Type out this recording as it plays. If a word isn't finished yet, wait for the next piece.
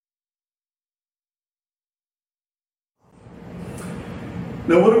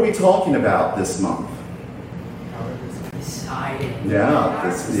Now, what are we talking about this month? Deciding.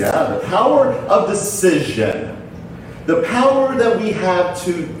 The power of decision. The power that we have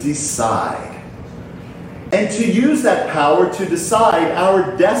to decide. And to use that power to decide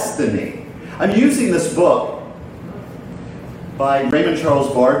our destiny. I'm using this book by Raymond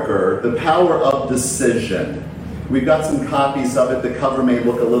Charles Barker, The Power of Decision. We've got some copies of it. The cover may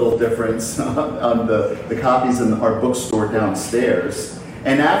look a little different on the copies in our bookstore downstairs.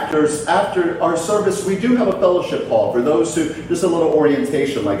 And after our service, we do have a fellowship hall for those who, just a little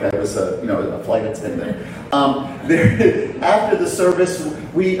orientation, like I was a flight attendant. After the service,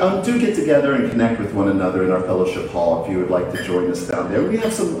 we do get together and connect with one another in our fellowship hall if you would like to join us down there. We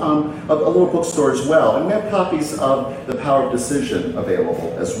have some a little bookstore as well, and we have copies of The Power of Decision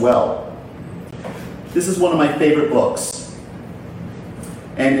available as well. This is one of my favorite books,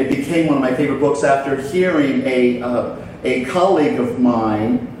 and it became one of my favorite books after hearing a colleague of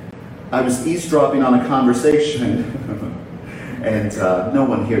mine. I was eavesdropping on a conversation, and no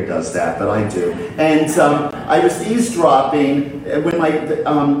one here does that, but I do. And I was eavesdropping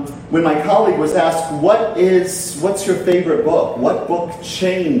when my colleague was asked, "What's your favorite book? What book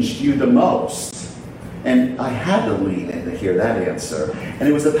changed you the most?" And I had to lean in to hear that answer. And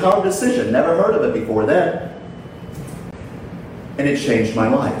it was The Power of Decision. Never heard of it before then. And it changed my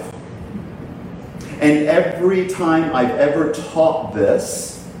life. And every time I've ever taught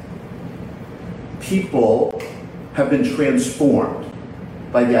this, people have been transformed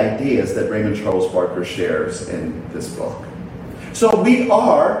by the ideas that Raymond Charles Barker shares in this book. So we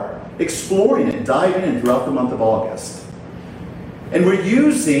are exploring it, diving in throughout the month of August. And we're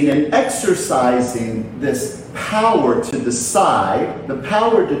using and exercising this power to decide, the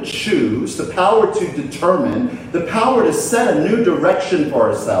power to choose, the power to determine, the power to set a new direction for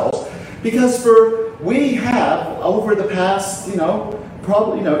ourselves. Because we have, over the past,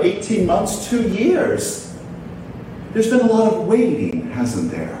 probably 18 months, 2 years, there's been a lot of waiting,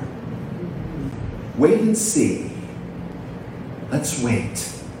 hasn't there? Wait and see. Let's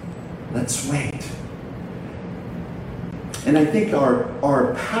wait. Let's wait. And I think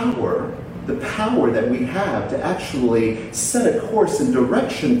our power, the power that we have to actually set a course and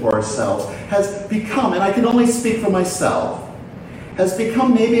direction for ourselves has become, and I can only speak for myself, has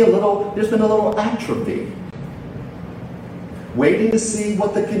become maybe there's been a little atrophy. Waiting to see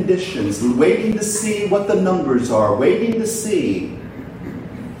what the conditions, waiting to see what the numbers are, waiting to see.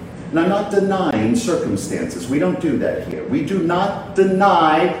 And I'm not denying circumstances. We don't do that here. We do not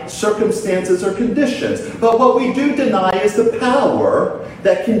deny circumstances or conditions. But what we do deny is the power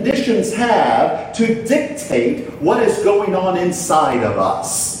that conditions have to dictate what is going on inside of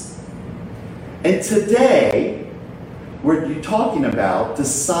us. And today, we're talking about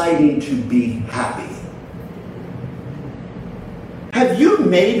deciding to be happy. Have you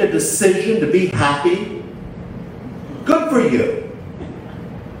made a decision to be happy? Good for you.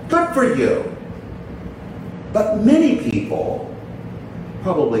 Good for you. But many people,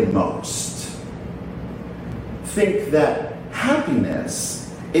 probably most, think that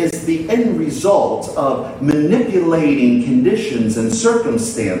happiness is the end result of manipulating conditions and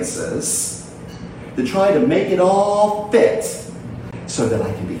circumstances to try to make it all fit so that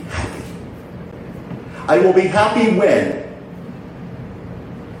I can be happy. I will be happy when.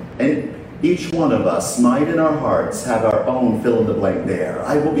 And each one of us might in our hearts have our own fill in the blank there.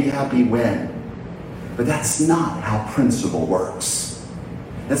 I will be happy when. But that's not how principle works.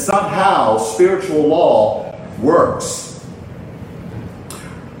 That's not how spiritual law works.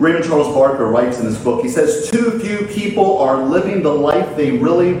 Raymond Charles Barker writes in his book, he says, "Too few people are living the life they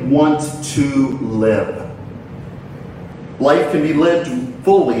really want to live." Life can be lived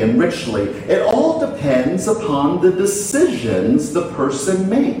fully and richly. It all depends upon the decisions the person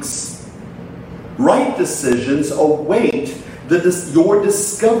makes. Right decisions await your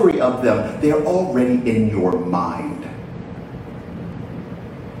discovery of them. They are already in your mind.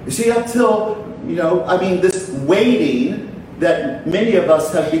 You see, up till, this waiting that many of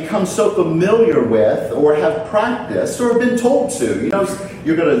us have become so familiar with or have practiced or have been told to.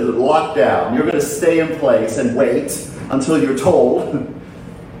 You're going to lock down. You're going to stay in place and wait until you're told.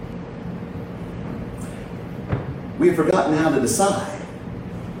 We've forgotten how to decide.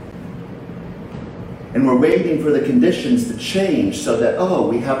 And we're waiting for the conditions to change so that,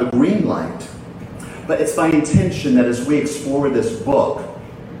 we have a green light. But it's my intention that as we explore this book,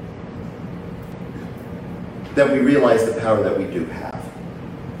 that we realize the power that we do have.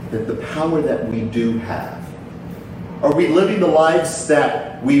 That the power that we do have. Are we living the lives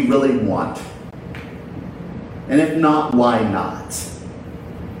that we really want? And if not, why not?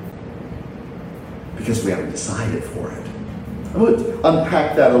 Because we haven't decided for it. I'm going to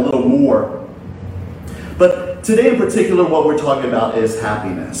unpack that a little more. But today in particular, what we're talking about is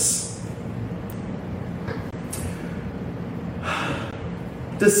happiness.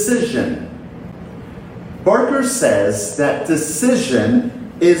 Decision. Barker says that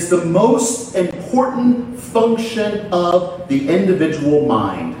decision is the most important function of the individual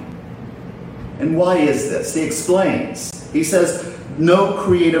mind. And why is this? He explains. He says, no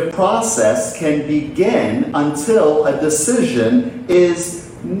creative process can begin until a decision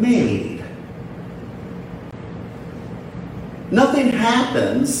is made. Nothing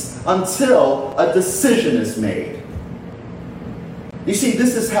happens until a decision is made. You see,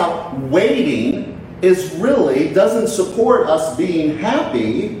 this is how waiting doesn't support us being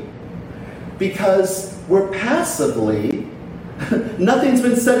happy, because we're passively, nothing's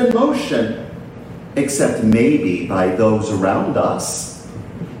been set in motion, except maybe by those around us.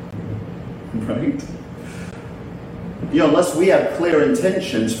 Right? Unless we have clear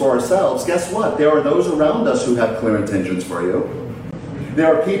intentions for ourselves, guess what? There are those around us who have clear intentions for you.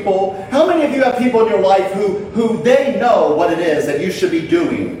 There are people, how many of you have people in your life who they know what it is that you should be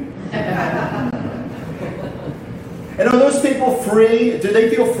doing? And are those people free? Do they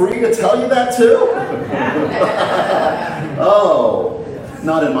feel free to tell you that too? Oh,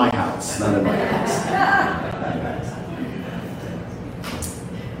 not in my house. Not in my house.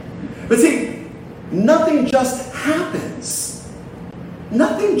 But see, nothing just happens.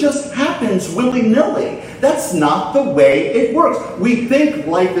 Nothing just happens willy-nilly. That's not the way it works. We think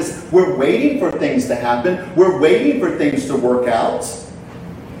life is, we're waiting for things to happen. We're waiting for things to work out.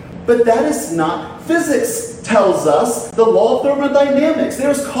 But that is not, physics tells us the law of thermodynamics.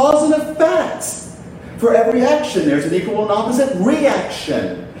 There's cause and effect. For every action, there's an equal and opposite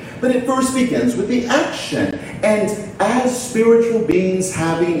reaction. But it first begins with the action. And as spiritual beings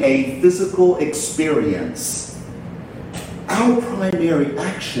having a physical experience, our primary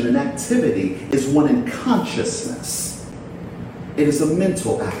action and activity is one in consciousness. It is a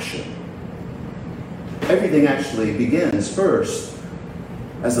mental action. Everything actually begins first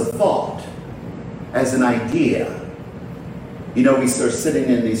as a thought, as an idea. We start sitting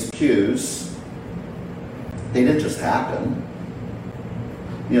in these pews. They didn't just happen.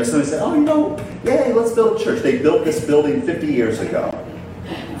 Somebody said, yay, let's build a church. They built this building 50 years ago.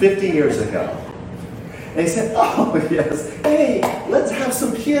 50 years ago. And they said, oh, yes, hey, let's have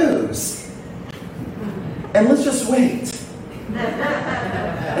some pews. And let's just wait.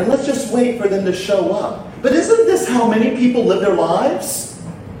 And let's just wait for them to show up. But isn't this how many people live their lives?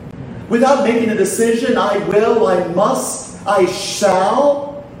 Without making a decision, I will, I must, I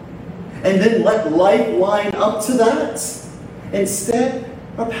shall, and then let life line up to that. Instead,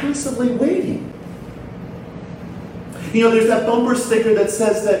 are passively waiting. There's that bumper sticker that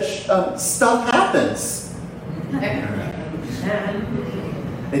says that stuff happens.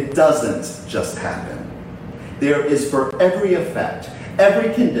 It doesn't just happen. There is, for every effect,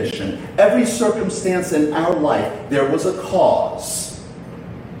 every condition, every circumstance in our life, there was a cause.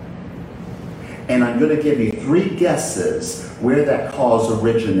 And I'm going to give you 3 guesses where that cause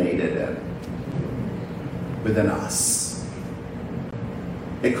originated within us.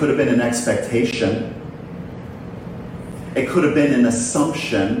 It could have been an expectation. It could have been an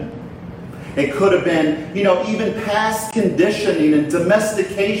assumption. It could have been, even past conditioning and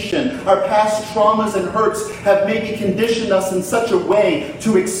domestication. Our past traumas and hurts have maybe conditioned us in such a way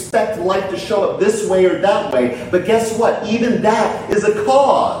to expect life to show up this way or that way. But guess what? Even that is a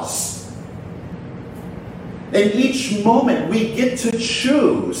cause. And each moment we get to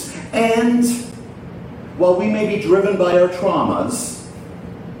choose. And while we may be driven by our traumas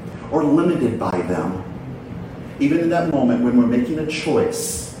or limited by them, even in that moment when we're making a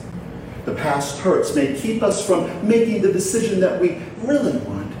choice, the past hurts may keep us from making the decision that we really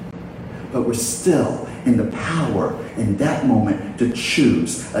want. But we're still in the power in that moment to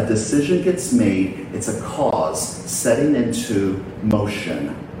choose. A decision gets made. It's a cause setting into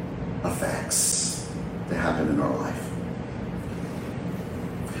motion effects that happen in our life.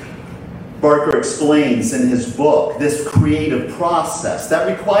 Barker explains in his book this creative process that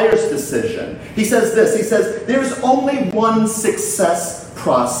requires decision. He says this, he says, there's only one success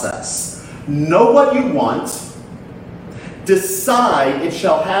process. Know what you want, decide it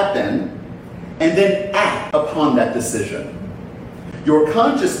shall happen, and then act upon that decision. Your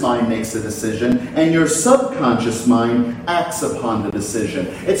conscious mind makes the decision, and your subconscious mind acts upon the decision.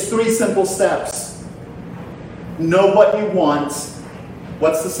 It's 3 simple steps. Know what you want.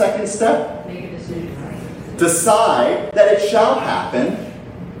 What's the second step? Make a decision. Decide that it shall happen,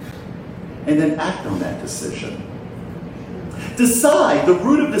 and then act on that decision. Decide, the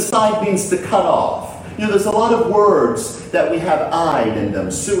root of decide means to cut off. there's a lot of words that we have "ide" in them.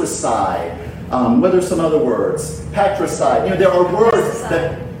 Suicide. What are some other words? Patricide. There are words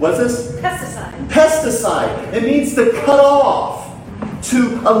that... What's this? Pesticide. Pesticide. It means to cut off,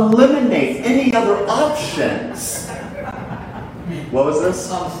 to eliminate any other options. What was this?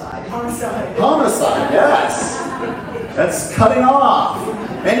 Homicide. Homicide, yes. That's cutting off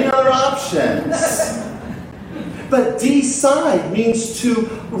any other options. But decide means to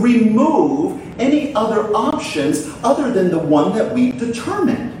remove any other options other than the one that we've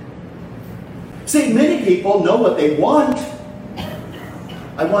determined. See, many people know what they want.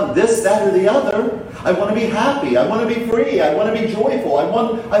 I want this, that, or the other. I want to be happy. I want to be free. I want to be joyful. I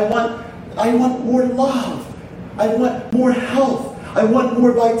want more love. I want more health. I want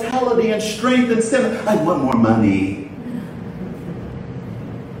more vitality and strength and stamina. I want more money.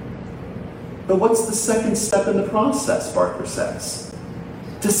 But what's the second step in the process, Barker says?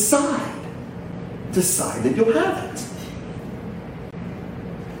 Decide. Decide that you'll have it.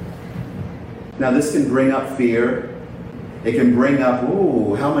 Now this can bring up fear. It can bring up,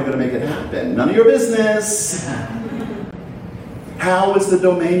 ooh, how am I going to make it happen? None of your business. How is the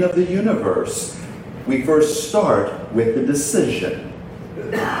domain of the universe? We first start with the decision.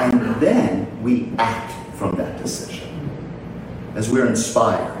 And then we act from that decision as we're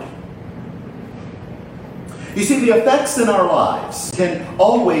inspired. You see, the effects in our lives can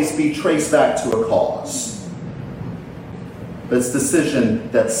always be traced back to a cause. But it's decision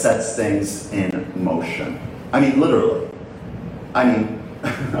that sets things in motion. I mean, literally.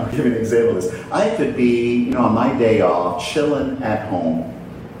 I'll give you an example of this. I could be, on my day off, chilling at home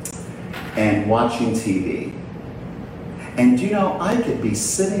and watching TV. And I could be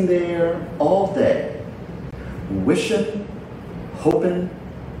sitting there all day, wishing, hoping,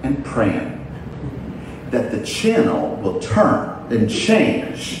 and praying that the channel will turn and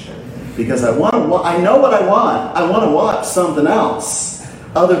change. Because I know what I want. I want to watch something else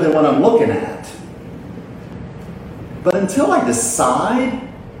other than what I'm looking at. But until I decide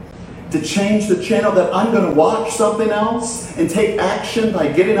to change the channel, that I'm going to watch something else and take action by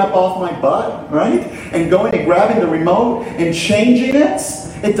getting up off my butt, right? And going and grabbing the remote and changing it,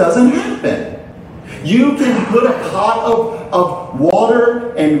 it doesn't happen. You can put a pot of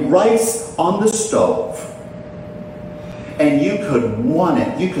water and rice on the stove. And you could want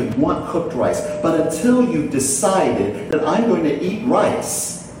it. You could want cooked rice. But until you've decided that I'm going to eat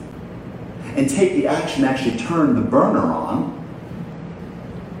rice and take the action to actually turn the burner on,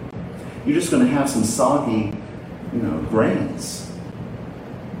 you're just going to have some soggy, grains.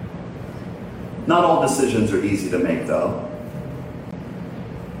 Not all decisions are easy to make, though.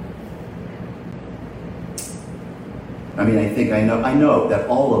 I know that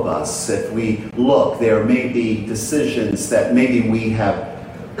all of us, if we look, there may be decisions that maybe we have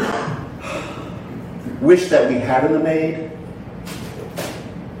wished that we hadn't made,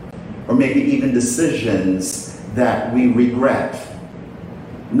 or maybe even decisions that we regret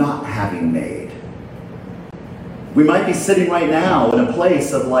not having made. We might be sitting right now in a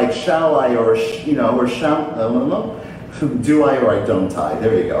place of like, shall I or shall, I don't know, do I or I don't I?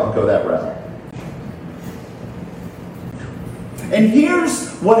 There you go, I'll go that route. And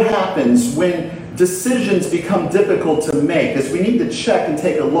here's what happens when decisions become difficult to make, is we need to check and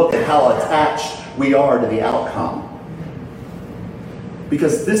take a look at how attached we are to the outcome.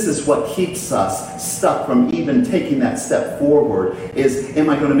 Because this is what keeps us stuck from even taking that step forward, is, am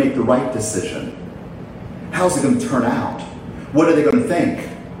I going to make the right decision? How's it going to turn out? What are they going to think?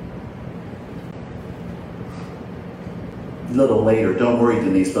 A little later, don't worry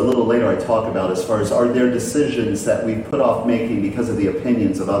Denise, but a little later I talk about as far as, are there decisions that we put off making because of the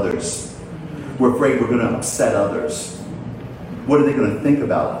opinions of others? We're afraid we're going to upset others. What are they going to think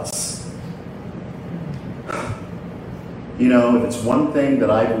about us? If it's one thing that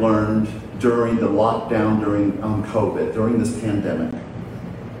I've learned during the lockdown, during COVID, during this pandemic,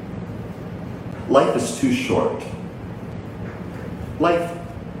 life is too short. Life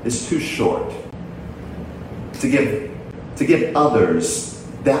is too short to give others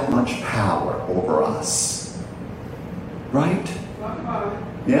that much power over us. Right?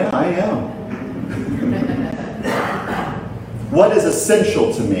 Yeah, I am. What is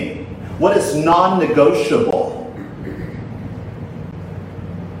essential to me? What is non-negotiable?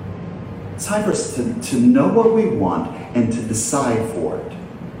 It's time for us to know what we want and to decide for it.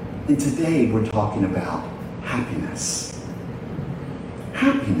 And today we're talking about happiness.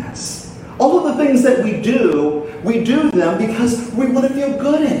 Happiness. All of the things that we do them because we want to feel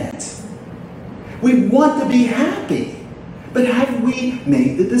good in it. We want to be happy. But have we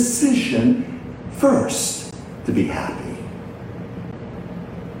made the decision first to be happy?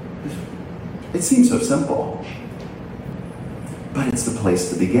 It seems so simple, but it's the place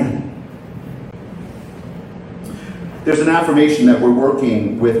to begin. There's an affirmation that we're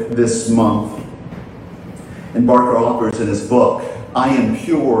working with this month, and Barker offers in his book, I am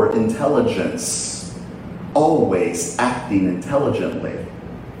pure intelligence, always acting intelligently.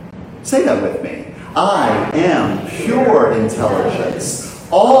 Say that with me. I am pure intelligence,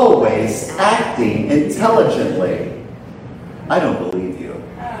 always acting intelligently. I don't believe you.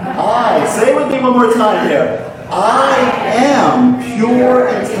 Say it with me one more time here. I am pure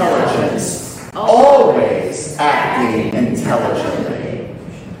intelligence, always acting intelligently.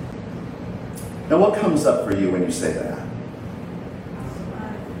 Now what comes up for you when you say that?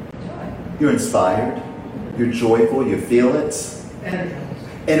 You're inspired, you're joyful, you feel it.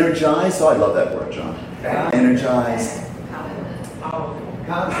 Energized. Oh, I love that word, John. Energized.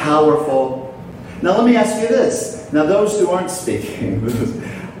 Powerful. Now let me ask you this. Now those who aren't speaking,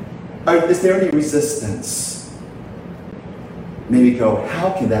 is there any resistance? Maybe go,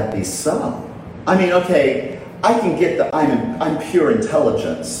 how can that be so? I mean, okay, I can get the I'm pure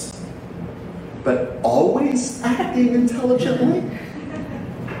intelligence, but always acting intelligently?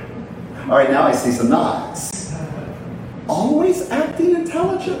 All right, now I see some nods. Always acting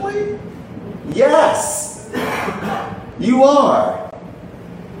intelligently? Yes, you are.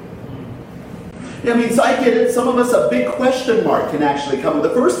 I mean, so I get it. Some of us, a big question mark can actually come. The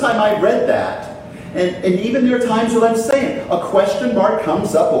first time I read that, and even there are times when I'm saying, a question mark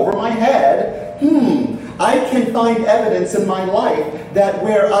comes up over my head. I can find evidence in my life that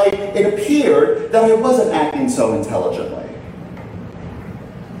where it appeared that I wasn't acting so intelligently.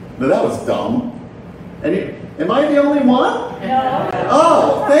 But that was dumb. Am I the only one? No.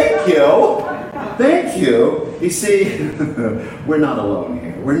 Oh, thank you. Thank you. You see, we're not alone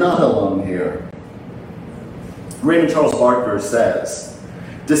here. We're not alone here. Raymond Charles Barker says,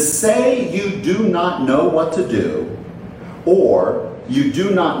 to say you do not know what to do, or you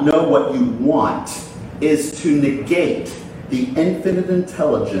do not know what you want, is to negate the infinite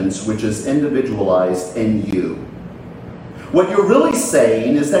intelligence which is individualized in you. What you're really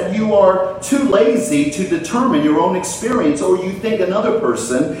saying is that you are too lazy to determine your own experience, or you think another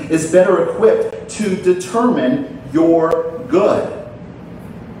person is better equipped to determine your good.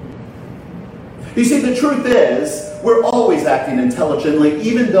 You see, the truth is, we're always acting intelligently,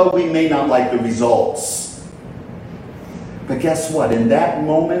 even though we may not like the results. But guess what? In that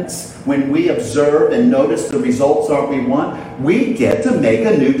moment, when we observe and notice the results aren't we want, we get to make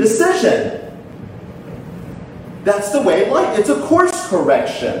a new decision. That's the way of life. It's a course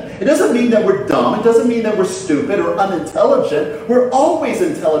correction. It doesn't mean that we're dumb. It doesn't mean that we're stupid or unintelligent. We're always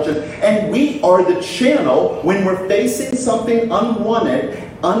intelligent. And we are the channel when we're facing something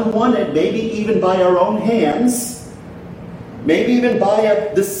unwanted, maybe even by our own hands, maybe even by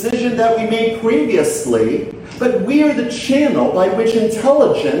a decision that we made previously. But we are the channel by which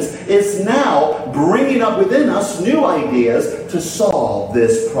intelligence is now bringing up within us new ideas to solve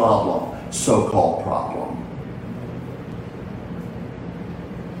this problem, so-called problem.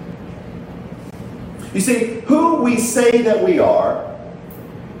 You see, who we say that we are,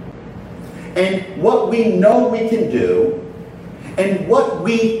 and what we know we can do, and what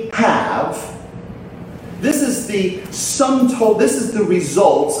we have, this is the sum total, this is the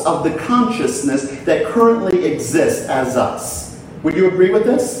results of the consciousness that currently exists as us. Would you agree with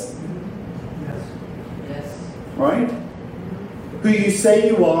this? Yes. Yes. Right? Who you say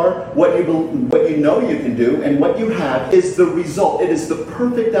you are, what you know you can do, and what you have is the result. It is the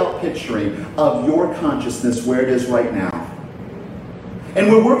perfect outpicturing of your consciousness where it is right now.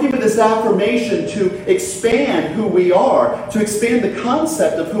 And we're working with this affirmation to expand who we are, to expand the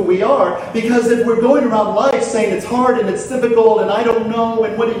concept of who we are, because if we're going around life saying it's hard and it's difficult and I don't know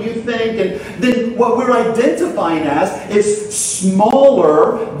and what do you think, and then what we're identifying as is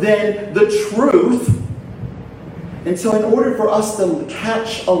smaller than the truth. And so in order for us to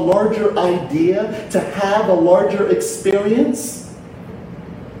catch a larger idea, to have a larger experience,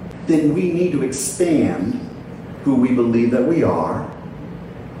 then we need to expand who we believe that we are,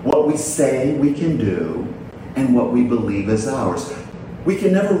 what we say we can do, and what we believe is ours. We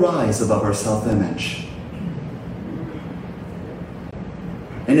can never rise above our self-image.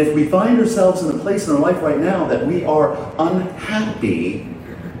 And if we find ourselves in a place in our life right now that we are unhappy,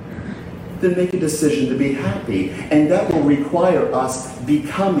 then make a decision to be happy. And that will require us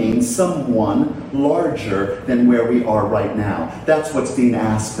becoming someone larger than where we are right now. That's what's being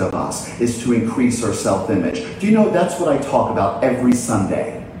asked of us, is to increase our self-image. Do you know that's what I talk about every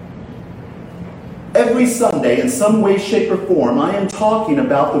Sunday? every Sunday, in some way, shape, or form, I am talking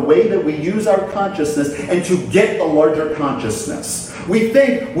about the way that we use our consciousness and to get a larger consciousness. We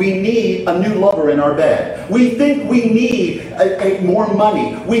think we need a new lover in our bed. We think we need more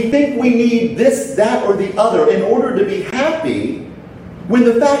money. We think we need this, that, or the other in order to be happy, when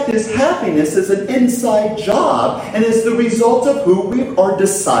the fact is happiness is an inside job and is the result of who we are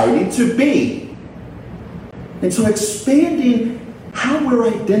deciding to be. And so expanding how we're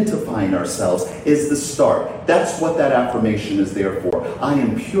identifying ourselves is the start. That's what that affirmation is there for. I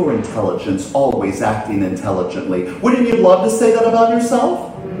am pure intelligence, always acting intelligently. Wouldn't you love to say that about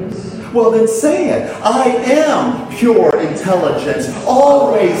yourself? Yes. Well, then say it. I am pure intelligence,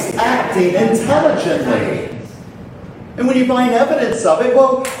 always acting intelligently. And when you find evidence of it,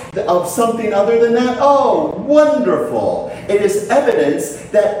 well, of something other than that, oh, wonderful. It is evidence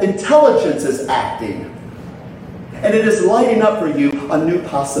that intelligence is acting. And it is lighting up for you a new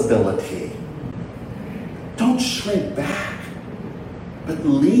possibility. Don't shrink back, but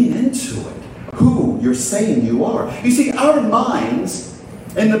lean into it. Who you're saying you are. You see, our minds,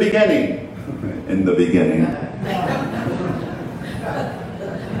 in the beginning, in the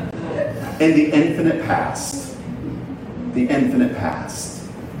infinite past,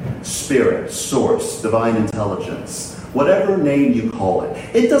 spirit, source, divine intelligence, whatever name you call it.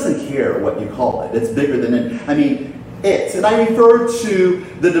 It doesn't care what you call it. It's bigger than it. I mean, it. And I refer to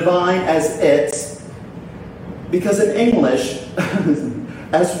the divine as it because in English,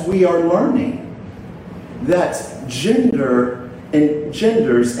 as we are learning, that genders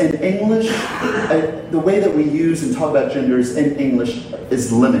in English, the way that we use and talk about genders in English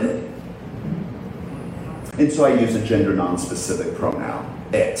is limited. And so I use a gender non-specific pronoun,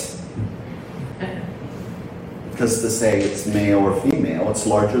 it. Because to say it's male or female, it's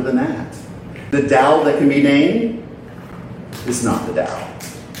larger than that. The Tao that can be named is not the Tao.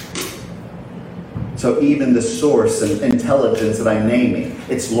 So even the source and intelligence that I'm naming,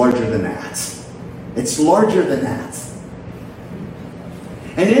 it's larger than that. It's larger than that.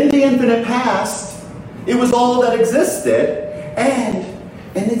 And in the infinite past, it was all that existed, and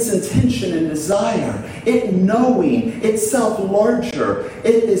its intention and desire, it knowing itself larger,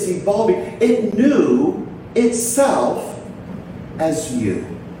 it is evolving, it knew itself as you.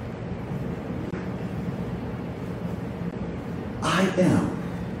 I am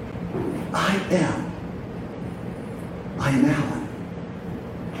Alan.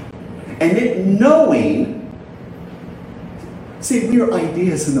 And it knowing, see, we are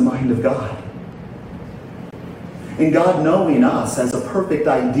ideas in the mind of God. And God knowing us as a perfect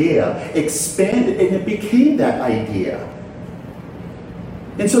idea expanded and it became that idea.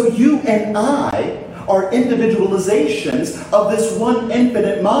 And so you and I are individualizations of this one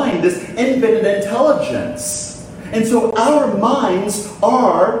infinite mind, this infinite intelligence. And so our minds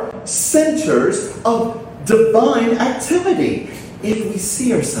are centers of divine activity if we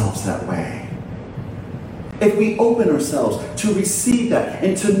see ourselves that way. If we open ourselves to receive that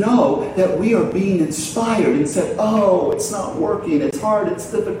and to know that we are being inspired and said, oh, it's not working, it's hard,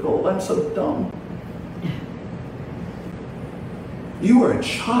 it's difficult, I'm so dumb. You are a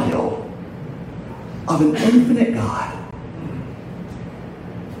child of an infinite God.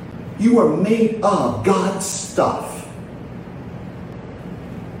 You are made of God's stuff,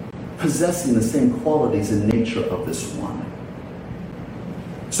 possessing the same qualities and nature of this one.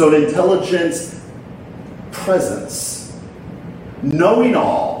 So an intelligence, presence, knowing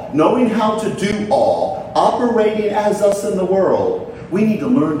all, knowing how to do all, operating as us in the world, we need to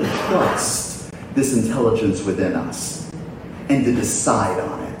learn to trust this intelligence within us and to decide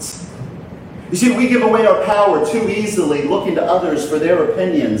on it. You see, we give away our power too easily, looking to others for their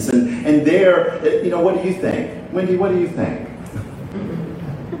opinions and their, what do you think? Wendy, what do you think?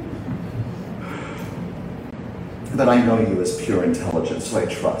 But I know you as pure intelligence, so I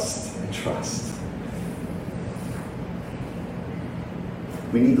trust.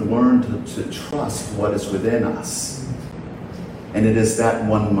 We need to learn to trust what is within us. And it is that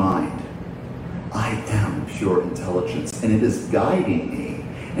one mind. I am pure intelligence, and it is guiding me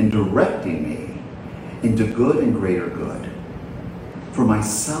and directing me into good and greater good for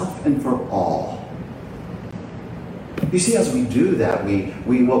myself and for all. You see, as we do that,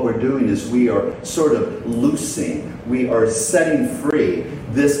 what we're doing is we are sort of loosing, we are setting free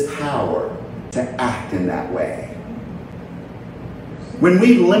this power to act in that way. When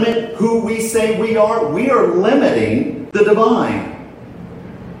we limit who we say we are limiting the divine.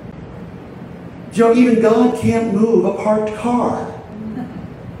 Even God can't move a parked car.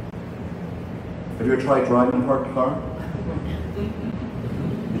 Have you ever tried driving a parked car?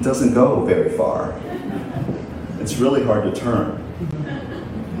 It doesn't go very far. It's really hard to turn.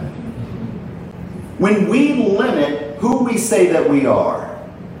 When we limit who we say that we are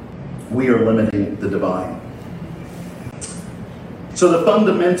limiting the divine. So the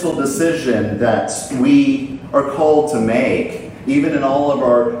fundamental decision that we are called to make, even in all of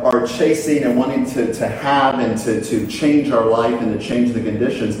our chasing and wanting to have and to change our life and to change the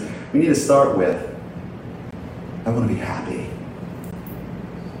conditions, we need to start with, I want to be happy.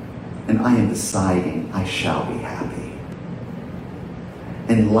 And I am deciding I shall be happy.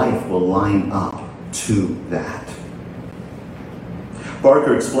 And life will line up to that.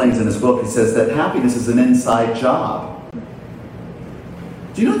 Barker explains in his book, he says that happiness is an inside job.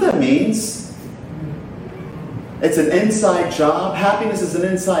 Do you know what that means? It's an inside job. Happiness is an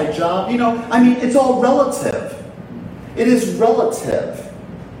inside job. It's all relative. It is relative,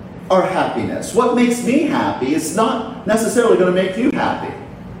 our happiness. What makes me happy is not necessarily going to make you happy.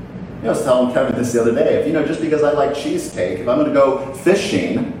 I was telling Kevin this the other day. Just because I like cheesecake, if I'm going to go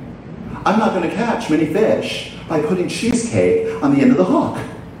fishing, I'm not going to catch many fish by putting cheesecake on the end of the hook.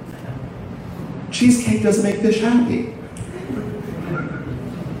 Cheesecake doesn't make fish happy.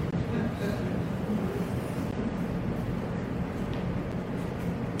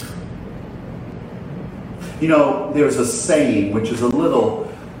 There's a saying which is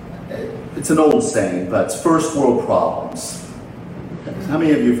it's an old saying, but it's first world problems. How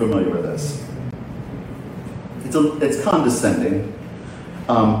many of you are familiar with this? It's condescending,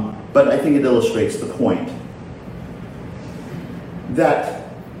 but I think it illustrates the point. That,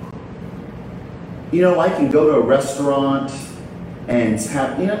 I can go to a restaurant and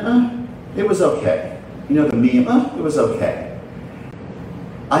have, it was okay. The meal, it was okay.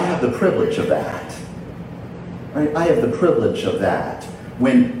 I have the privilege of that. Right? I have the privilege of that.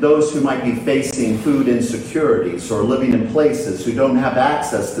 When those who might be facing food insecurities or living in places who don't have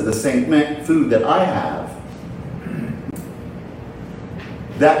access to the same food that I have,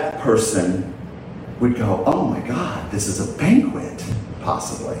 that person would go, oh my God, this is a banquet,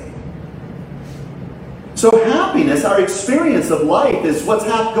 possibly. So happiness, our experience of life, is what's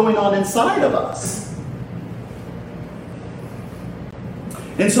going on inside of us.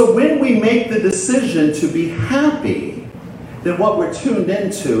 And so when we make the decision to be happy, then what we're tuned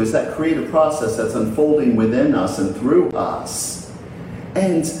into is that creative process that's unfolding within us and through us.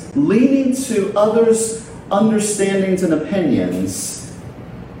 And leaning to others' understandings and opinions,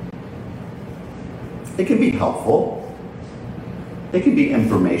 it can be helpful. It can be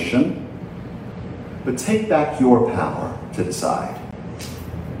information. But take back your power to decide.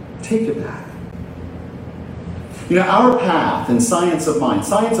 Take it back. Our path in Science of Mind.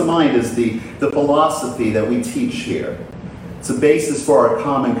 Science of Mind is the philosophy that we teach here. It's a basis for our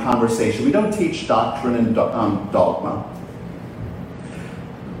common conversation. We don't teach doctrine and dogma.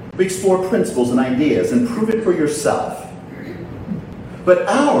 We explore principles and ideas and prove it for yourself. But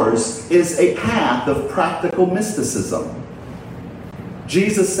ours is a path of practical mysticism.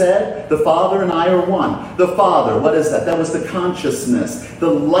 Jesus said, the Father and I are one. The Father, what is that? That was the consciousness, the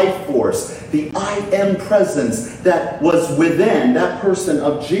life force, the I am presence that was within that person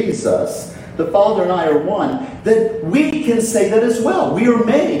of Jesus. The Father and I are one. That we can say that as well. We are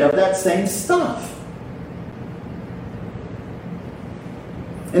made of that same stuff.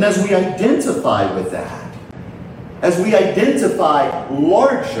 And as we identify with that, as we identify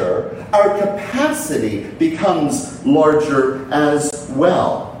larger, our capacity becomes larger as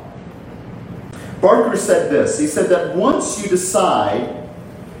well. Barker said this. He said that once you decide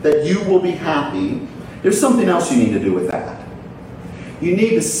that you will be happy, there's something else you need to do with that. You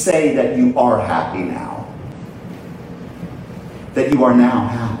need to say that you are happy now. That you are now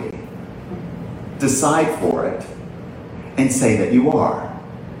happy. Decide for it and say that you are.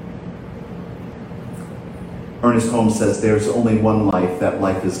 Ernest Holmes says there's only one life. That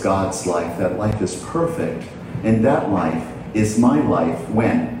life is God's life. That life is perfect. And that life is my life.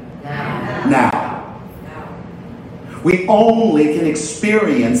 When? Now. We only can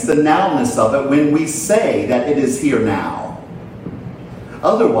experience the nowness of it when we say that it is here now.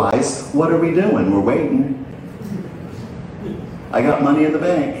 Otherwise, what are we doing? We're waiting. I got money in the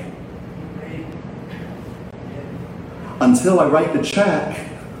bank. Until I write the check,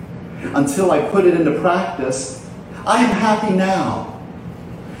 until I put it into practice, I am happy now.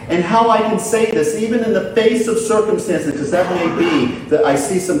 And how I can say this, even in the face of circumstances, because that may be that I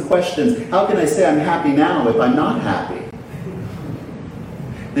see some questions. How can I say I'm happy now if I'm not happy?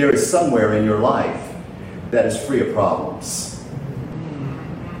 There is somewhere in your life that is free of problems.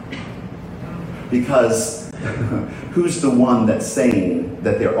 Because who's the one that's saying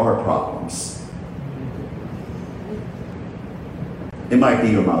that there are problems? It might be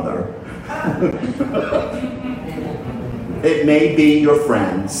your mother. It may be your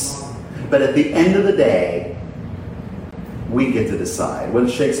friends. But at the end of the day, we get to decide. What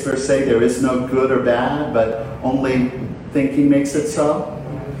does Shakespeare say? There is no good or bad, but only thinking makes it so.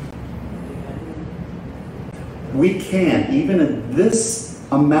 We can, even in this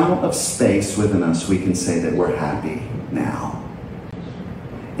amount of space within us, we can say that we're happy now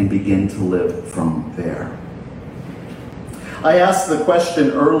and begin to live from there. I asked the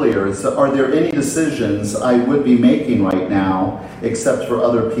question earlier, are there any decisions I would be making right now except for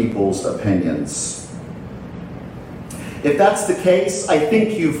other people's opinions? If that's the case, I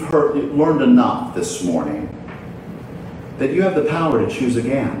think you've learned enough this morning that you have the power to choose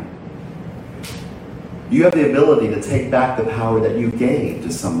again. You have the ability to take back the power that you gave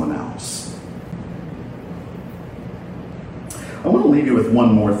to someone else. I want to leave you with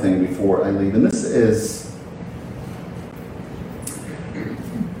one more thing before I leave, and this is,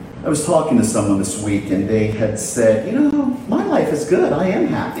 I was talking to someone this week and they had said, my life is good. I am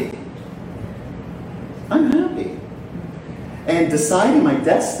happy. I'm happy. And deciding my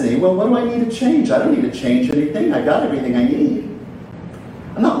destiny, well, what do I need to change? I don't need to change anything. I got everything I need.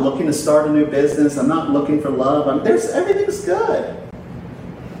 I'm not looking to start a new business. I'm not looking for love. Everything's good.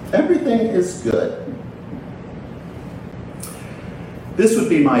 Everything is good. This would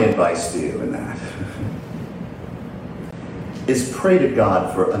be my advice to you in that. Is pray to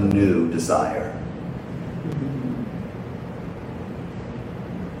God for a new desire.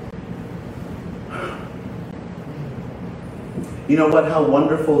 You know what? How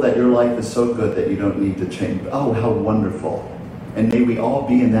wonderful that your life is so good that you don't need to change. Oh, how wonderful. And may we all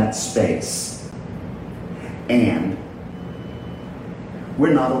be in that space. And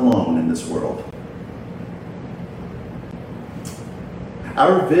we're not alone in this world.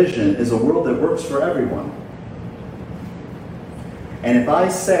 Our vision is a world that works for everyone. And if I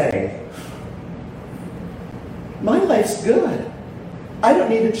say, my life's good, I don't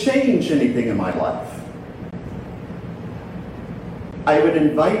need to change anything in my life, I would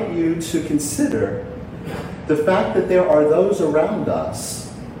invite you to consider the fact that there are those around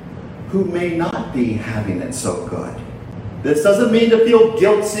us who may not be having it so good. This doesn't mean to feel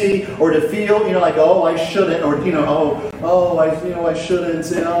guilty or to feel, like, oh, I shouldn't, or, I shouldn't,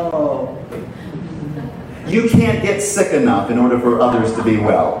 You can't get sick enough in order for others to be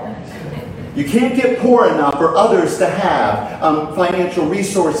well. You can't get poor enough for others to have financial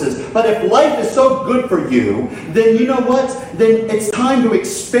resources. But if life is so good for you, then you know what? Then it's time to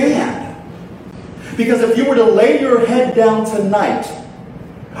expand. Because if you were to lay your head down tonight,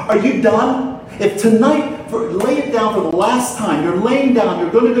 are you done? If tonight, lay it down for the last time, you're laying down,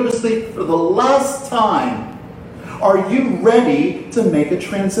 you're going to go to sleep for the last time, are you ready to make a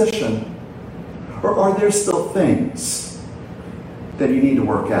transition? Or are there still things that you need to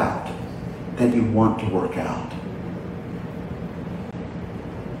work out, that you want to work out?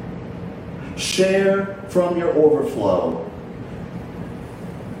 Share from your overflow.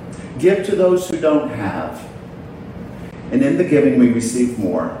 Give to those who don't have. And in the giving we receive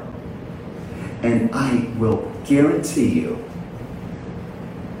more. And I will guarantee you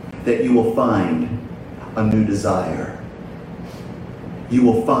that you will find a new desire. You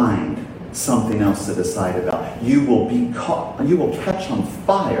will find something else to decide about. You will catch on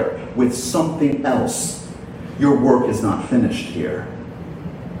fire with something else. Your work is not finished here.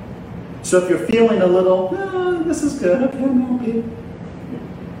 So if you're feeling a little, this is good, okay, I'm happy.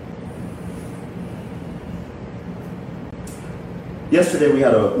 Yesterday we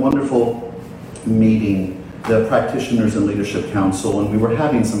had a wonderful meeting, the Practitioners and Leadership Council, and we were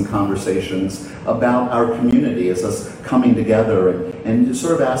having some conversations about our community as us coming together and just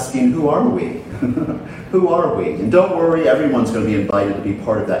sort of asking, who are we? Who are we? And don't worry, everyone's going to be invited to be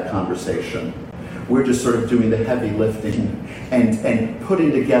part of that conversation. We're just sort of doing the heavy lifting and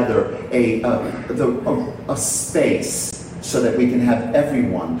putting together a space so that we can have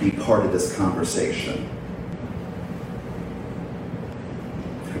everyone be part of this conversation.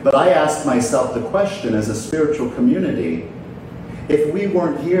 But I asked myself the question as a spiritual community, if we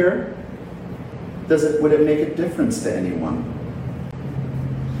weren't here, would it make a difference to anyone?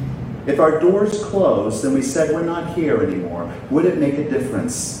 If our doors closed and we said we're not here anymore, would it make a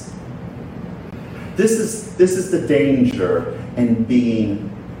difference? This is the danger in being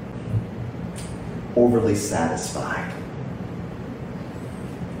overly satisfied,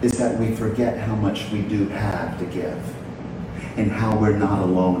 is that we forget how much we do have to give. And how we're not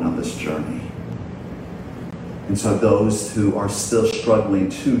alone on this journey. And so those who are still struggling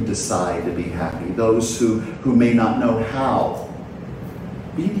to decide to be happy, those who may not know how,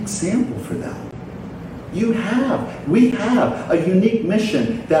 be an example for them. We have a unique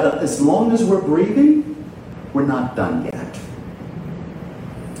mission that as long as we're breathing, we're not done yet.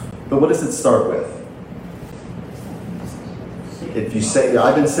 But what does it start with? If you say,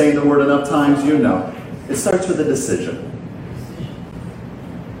 I've been saying the word enough times, you know. It starts with a decision.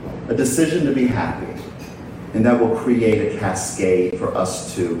 A decision to be happy. And that will create a cascade for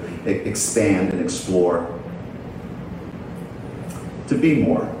us to expand and explore. To be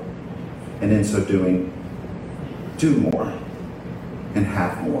more. And in so doing, do more. And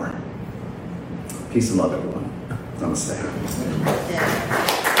have more. Peace and love, everyone.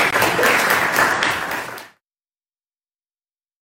 Namaste.